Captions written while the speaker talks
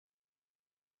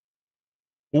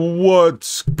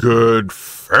What's good,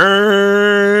 fam?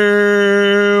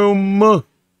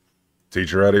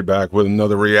 Teacher Eddie back with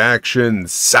another reaction.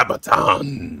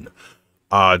 Sabaton.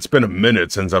 It's been a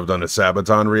minute since I've done a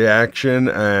Sabaton reaction,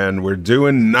 and we're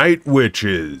doing Night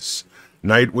Witches.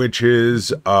 Night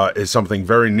Witches is something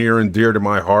very near and dear to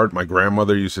my heart. My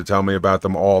grandmother used to tell me about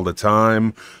them all the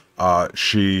time.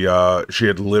 She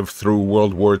had lived through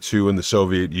World War II in the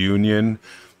Soviet Union.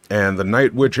 And the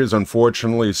Night Witches,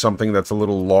 unfortunately, is something that's a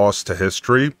little lost to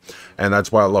history. And that's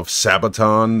why I love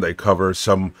Sabaton. They cover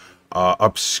some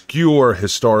obscure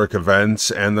historic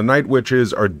events. And the Night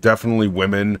Witches are definitely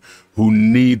women who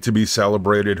need to be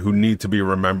celebrated, who need to be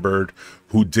remembered,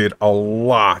 who did a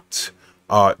lot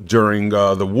during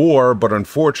the war, but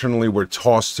unfortunately were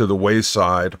tossed to the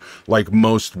wayside like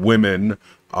most women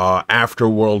after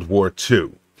World War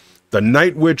II. The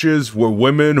Night Witches were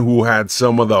women who had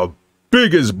some of the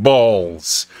biggest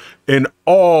balls in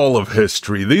all of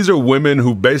history. These are women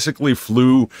who basically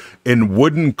flew in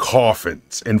wooden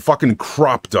coffins, in fucking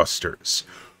crop dusters,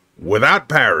 without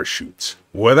parachutes,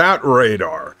 without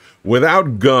radar,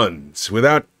 without guns,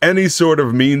 without any sort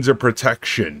of means of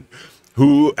protection,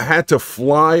 who had to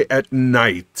fly at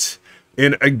night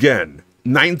in, again,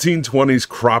 1920s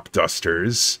crop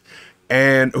dusters,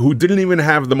 and who didn't even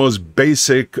have the most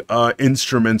basic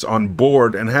instruments on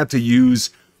board and had to use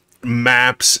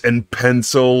maps and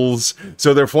pencils.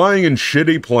 So they're flying in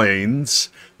shitty planes.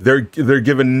 They're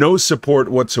given no support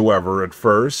whatsoever at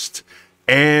first,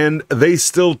 and they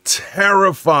still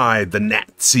terrified the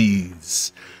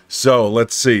Nazis. So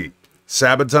let's see.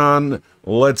 Sabaton,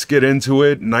 let's get into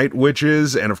it. Night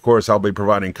Witches, and of course I'll be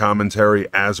providing commentary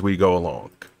as we go along.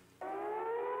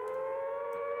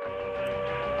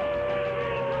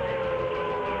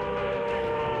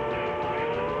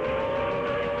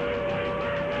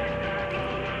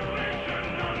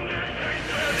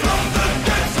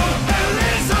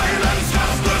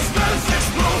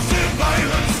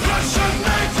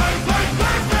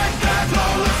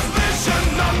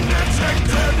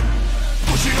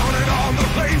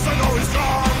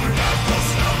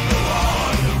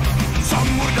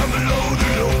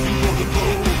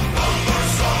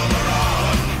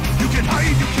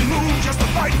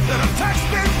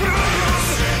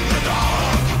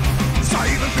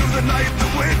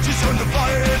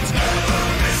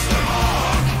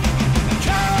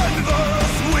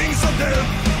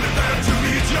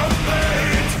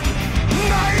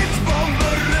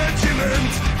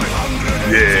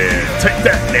 Yeah, take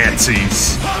that,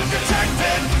 Nazis!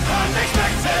 Undetected,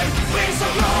 unexpected, wings of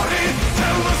glory,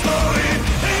 tell the story,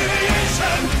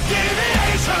 aviation,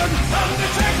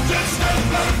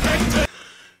 undetected,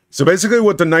 So basically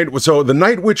what the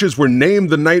Night Witches were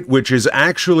named the Night Witches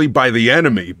actually by the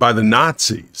enemy, by the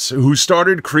Nazis, who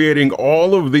started creating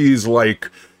all of these, like,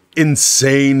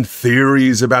 insane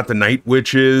theories about the Night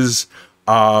Witches.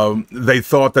 They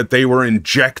thought that they were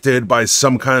injected by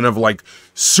some kind of, like,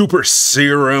 super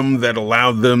serum that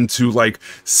allowed them to, like,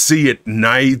 see at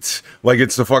night, like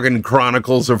it's the fucking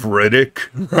Chronicles of Riddick,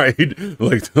 right?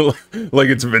 Like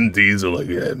it's Vin Diesel, like,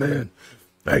 yeah, man,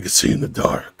 I can see in the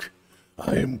dark.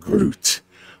 I am Groot.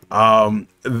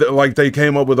 Like, they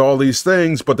came up with all these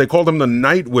things, but they called them the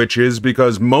Night Witches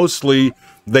because mostly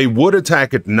they would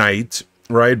attack at night,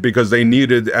 right? Because they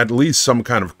needed at least some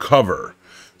kind of cover.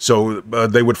 So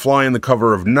they would fly in the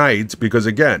cover of night because,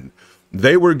 again,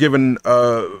 they were given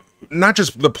not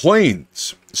just the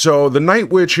planes. So the Night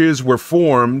Witches were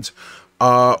formed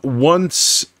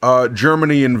once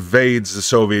Germany invades the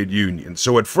Soviet Union.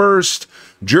 So at first,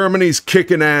 Germany's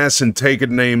kicking ass and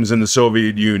taking names in the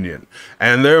Soviet Union.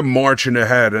 And they're marching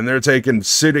ahead, and they're taking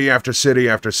city after city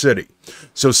after city.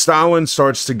 So Stalin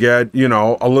starts to get, you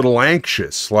know, a little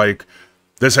anxious, like,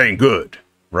 this ain't good,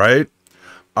 right?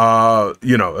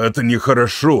 You know, это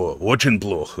нехорошо, очень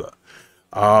плохо.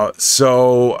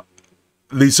 So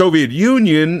the Soviet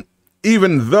Union,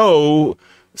 even though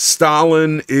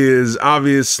Stalin is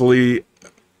obviously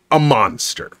a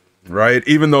monster, right?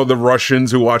 Even though the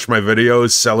Russians who watch my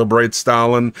videos celebrate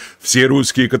Stalin, все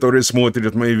русские, которые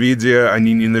смотрят мои видео,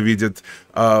 они ненавидят,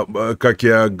 как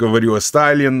я говорю о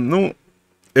Сталин. Ну,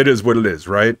 it is what it is,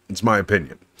 right? It's my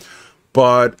opinion.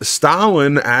 But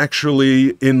Stalin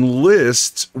actually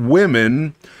enlists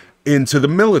women into the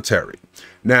military.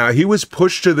 Now, he was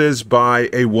pushed to this by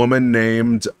a woman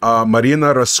named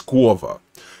Marina Raskova.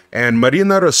 And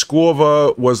Marina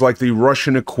Raskova was like the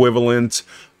Russian equivalent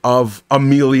of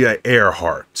Amelia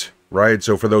Earhart, right?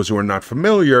 So for those who are not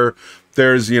familiar,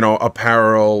 there's, you know, a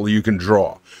parallel you can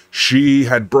draw. She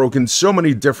had broken so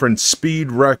many different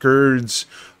speed records,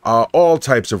 all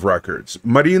types of records.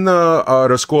 Marina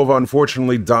Raskova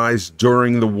unfortunately dies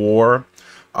during the war.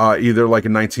 either like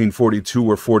in 1942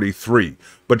 or 43.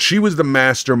 But she was the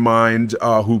mastermind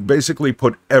who basically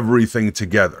put everything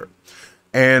together.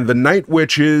 And the Night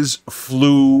Witches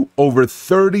flew over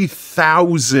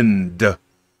 30,000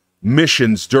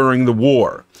 missions during the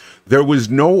war. There was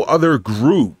no other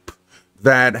group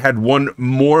that had won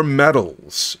more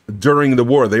medals during the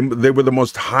war. They were the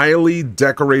most highly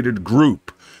decorated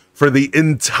group for the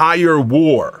entire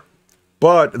war.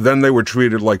 But then they were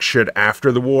treated like shit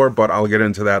after the war, but I'll get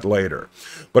into that later.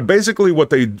 But basically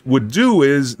what they would do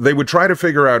is they would try to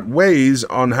figure out ways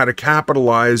on how to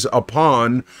capitalize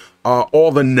upon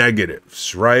all the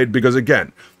negatives, right? Because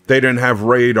again, they didn't have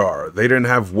radar. They didn't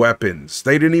have weapons.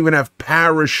 They didn't even have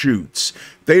parachutes.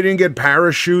 They didn't get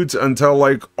parachutes until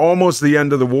like almost the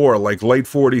end of the war, like late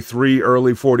 43,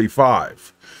 early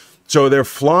 45. So they're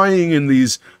flying in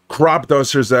these crop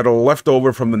dusters that are left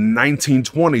over from the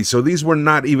 1920s. So these were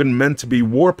not even meant to be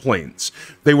warplanes.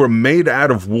 They were made out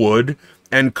of wood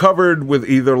and covered with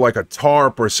either like a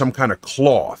tarp or some kind of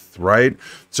cloth, right?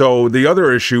 So the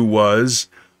other issue was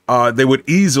they would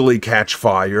easily catch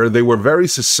fire. They were very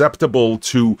susceptible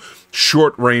to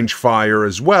short-range fire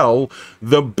as well.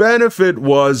 The benefit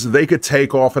was they could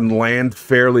take off and land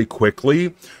fairly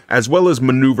quickly, as well as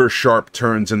maneuver sharp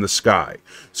turns in the sky.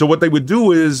 So what they would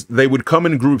do is they would come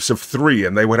in groups of 3,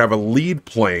 and they would have a lead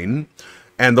plane,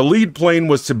 and the lead plane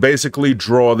was to basically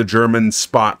draw the German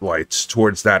spotlights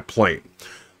towards that plane.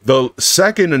 The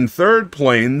second and third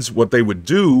planes, what they would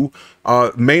do,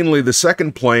 mainly the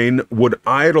second plane would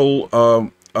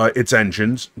idle its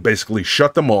engines, basically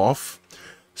shut them off,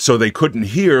 so they couldn't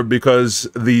hear, because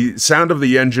the sound of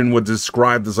the engine was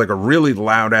described as like a really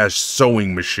loud-ass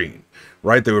sewing machine,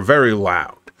 right? They were very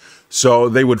loud. So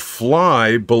they would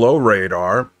fly below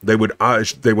radar, they would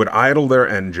idle their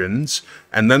engines,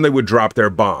 and then they would drop their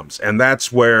bombs. And that's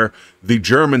where the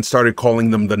Germans started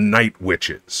calling them the Night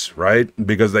Witches, right?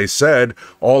 Because they said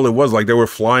all it was, like they were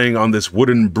flying on this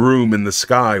wooden broom in the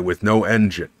sky with no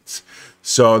engines.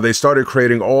 So they started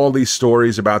creating all these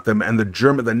stories about them, and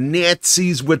the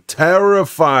Nazis were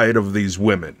terrified of these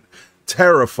women.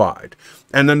 Terrified.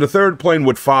 And then the third plane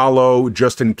would follow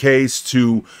just in case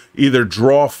to either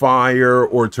draw fire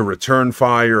or to return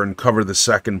fire and cover the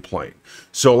second plane.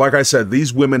 So like I said,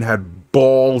 these women had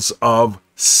balls of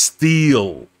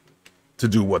steel to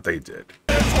do what they did.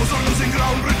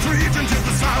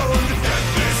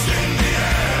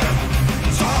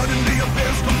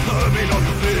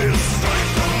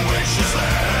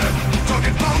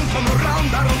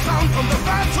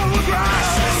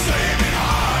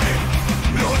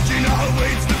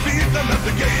 At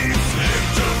the gates, live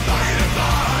to fight and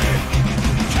fly.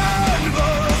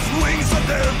 Canvas, wings of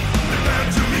death, prepare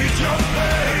to meet your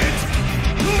fate.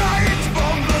 Night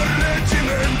Bomber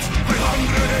Regiment,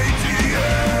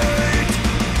 388.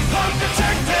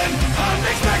 Undetected,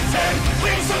 unexpected,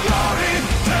 wings of glory,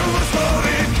 tell the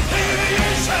story.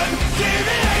 Deviation,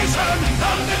 deviation,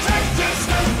 undetected,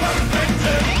 still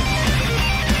perfected.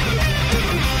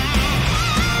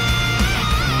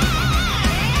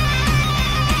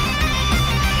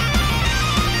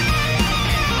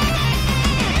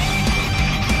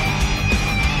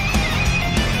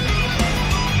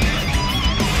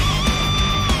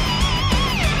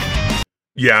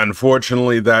 Yeah,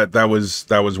 unfortunately, that was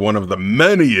one of the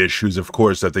many issues, of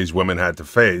course, that these women had to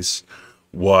face.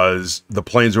 Was the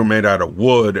planes were made out of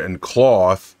wood and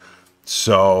cloth,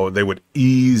 so they would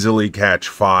easily catch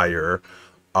fire.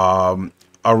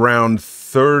 Around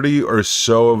 30 or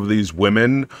so of these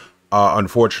women,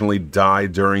 unfortunately,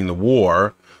 died during the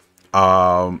war.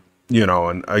 You know,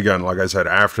 and again, like I said,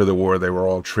 after the war, they were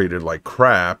all treated like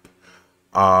crap.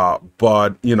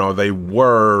 But you know, they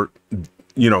were,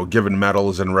 you know, given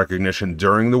medals and recognition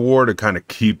during the war to kind of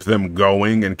keep them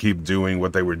going and keep doing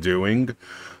what they were doing.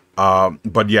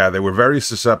 But yeah, they were very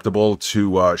susceptible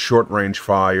to short-range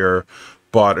fire.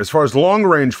 But as far as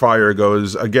long-range fire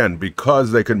goes, again,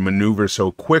 because they could maneuver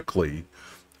so quickly,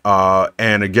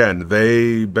 and again,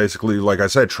 they basically, like I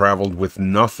said, traveled with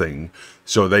nothing,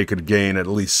 so they could gain at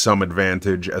least some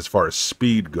advantage as far as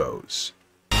speed goes.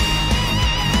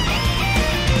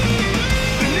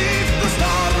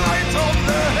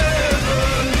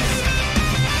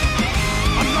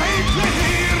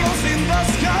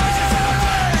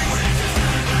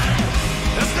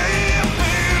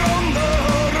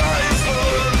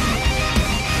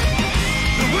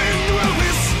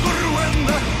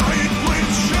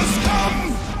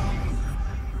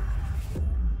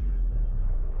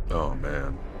 Oh,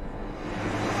 man.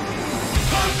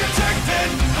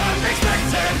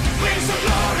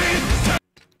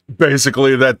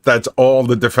 Basically, that's all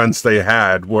the defense they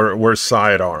had were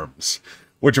sidearms.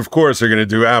 which of course are going to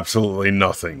do absolutely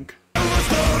nothing.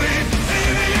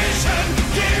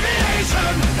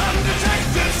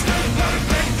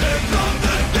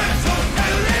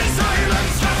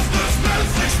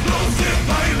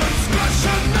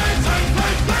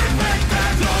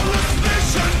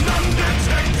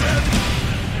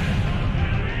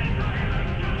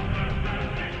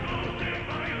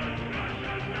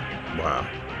 Wow.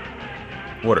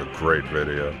 What a great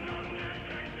video.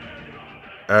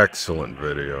 Excellent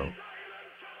video.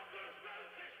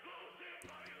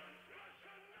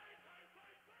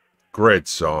 Great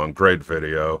song, great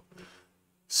video.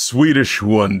 Swedish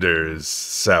wonders,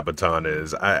 Sabaton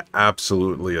is. I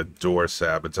absolutely adore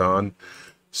Sabaton.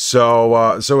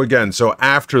 So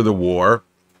after the war,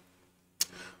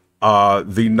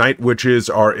 the Night Witches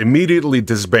are immediately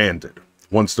disbanded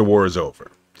once the war is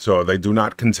over. So they do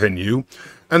not continue,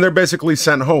 and they're basically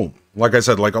sent home. Like I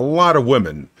said, like a lot of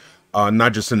women,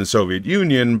 not just in the Soviet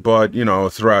Union, but, you know,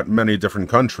 throughout many different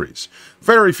countries.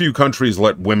 Very few countries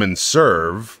let women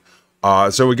serve.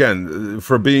 So again,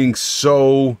 for being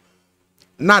so,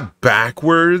 not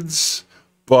backwards,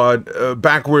 but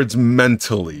backwards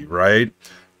mentally, right?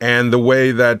 And the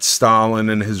way that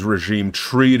Stalin and his regime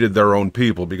treated their own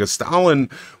people, because Stalin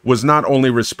was not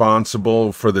only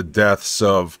responsible for the deaths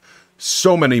of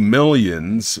so many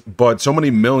millions, but so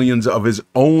many millions of his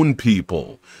own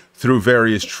people through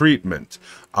various treatment.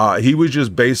 He was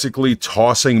just basically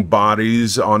tossing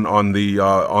bodies on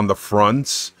the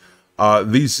fronts.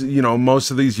 These, you know, most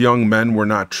of these young men were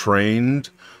not trained.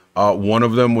 One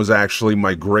of them was actually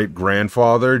my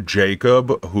great-grandfather,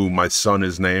 Jacob, who my son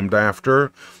is named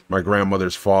after, my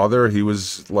grandmother's father. He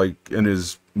was like in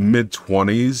his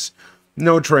mid-20s,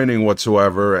 no training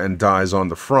whatsoever, and dies on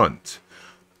the front.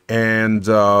 And,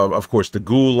 of course, the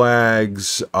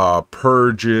gulags,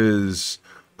 purges,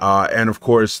 and, of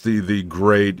course, the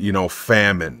great, you know,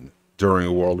 famine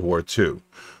during World War II.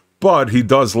 But he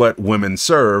does let women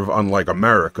serve, unlike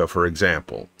America, for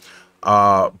example.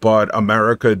 But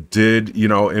America did, you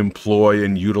know, employ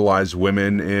and utilize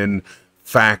women in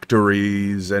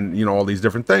factories and, you know, all these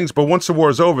different things. But once the war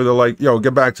is over, they're like, yo,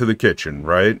 get back to the kitchen,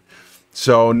 right?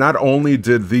 So not only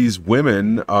did these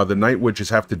women, the Night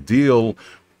Witches, have to deal,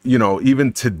 you know,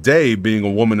 even today, being a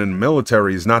woman in the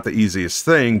military is not the easiest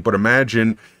thing, but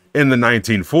imagine in the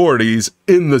 1940s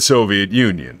in the Soviet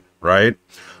Union, right?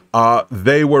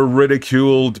 They were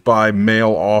ridiculed by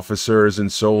male officers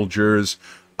and soldiers.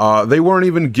 They weren't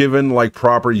even given, like,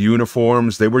 proper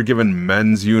uniforms. They were given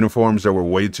men's uniforms that were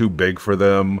way too big for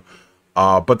them.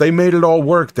 But they made it all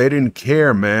work. They didn't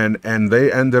care, man. And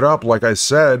they ended up, like I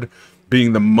said,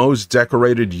 being the most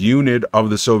decorated unit of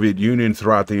the Soviet Union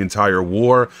throughout the entire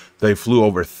war. They flew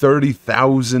over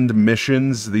 30,000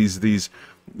 missions.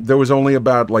 There was only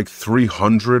about like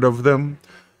 300 of them.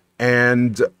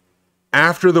 And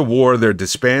after the war, they're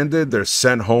disbanded, they're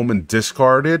sent home and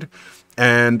discarded.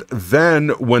 And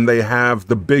then when they have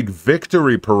the big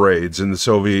victory parades in the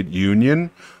Soviet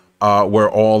Union,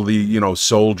 where all the, you know,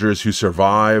 soldiers who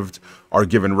survived are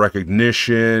given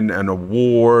recognition and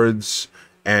awards,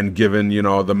 and given, you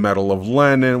know, the Medal of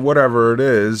Lenin, whatever it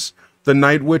is, the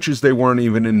Night Witches, they weren't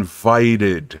even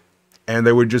invited. And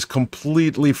they were just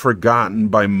completely forgotten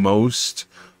by most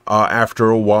after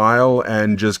a while,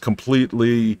 and just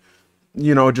completely,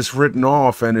 you know, just written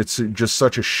off. And it's just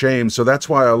such a shame. So that's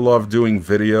why I love doing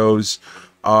videos,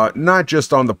 not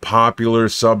just on the popular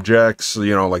subjects,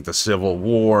 you know, like the Civil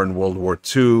War and World War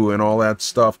II and all that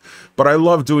stuff, but I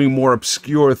love doing more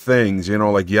obscure things, you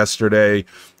know, like yesterday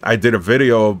I did a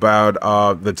video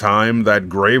about the time that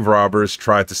grave robbers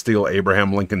tried to steal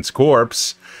Abraham Lincoln's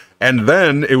corpse, and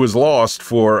then it was lost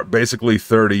for basically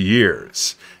 30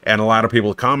 years. And a lot of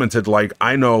people commented, like,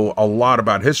 I know a lot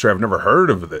about history. I've never heard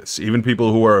of this. Even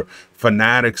people who are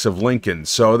fanatics of Lincoln.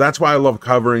 So that's why I love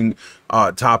covering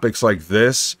topics like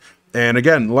this. And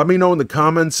again, let me know in the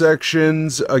comment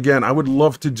sections. Again, I would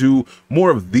love to do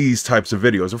more of these types of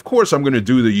videos. Of course, I'm going to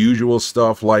do the usual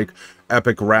stuff like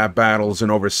epic rap battles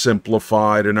and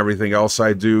oversimplified and everything else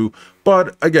I do.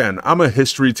 But again, I'm a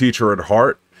history teacher at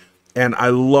heart. And I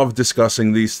love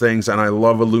discussing these things, and I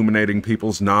love illuminating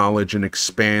people's knowledge and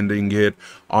expanding it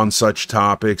on such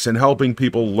topics and helping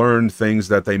people learn things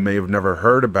that they may have never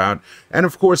heard about. And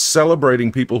of course,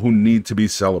 celebrating people who need to be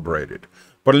celebrated.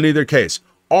 But in either case,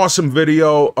 awesome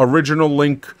video, original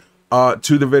link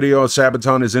to the video.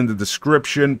 Sabaton is in the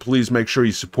description. Please make sure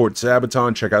you support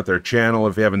Sabaton. Check out their channel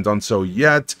if you haven't done so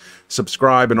yet.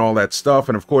 Subscribe and all that stuff.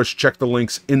 And of course, check the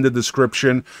links in the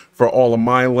description for all of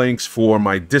my links for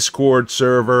my Discord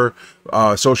server,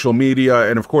 social media,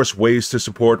 and of course, ways to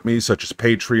support me, such as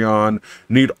Patreon.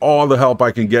 Need all the help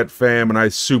I can get, fam, and I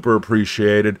super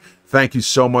appreciate it. Thank you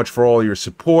so much for all your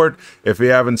support. If you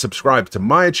haven't subscribed to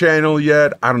my channel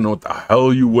yet, I don't know what the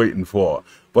hell you waiting for.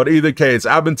 But either case,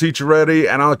 I've been Teacher Ready,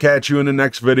 and I'll catch you in the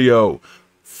next video.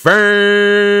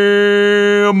 Fam!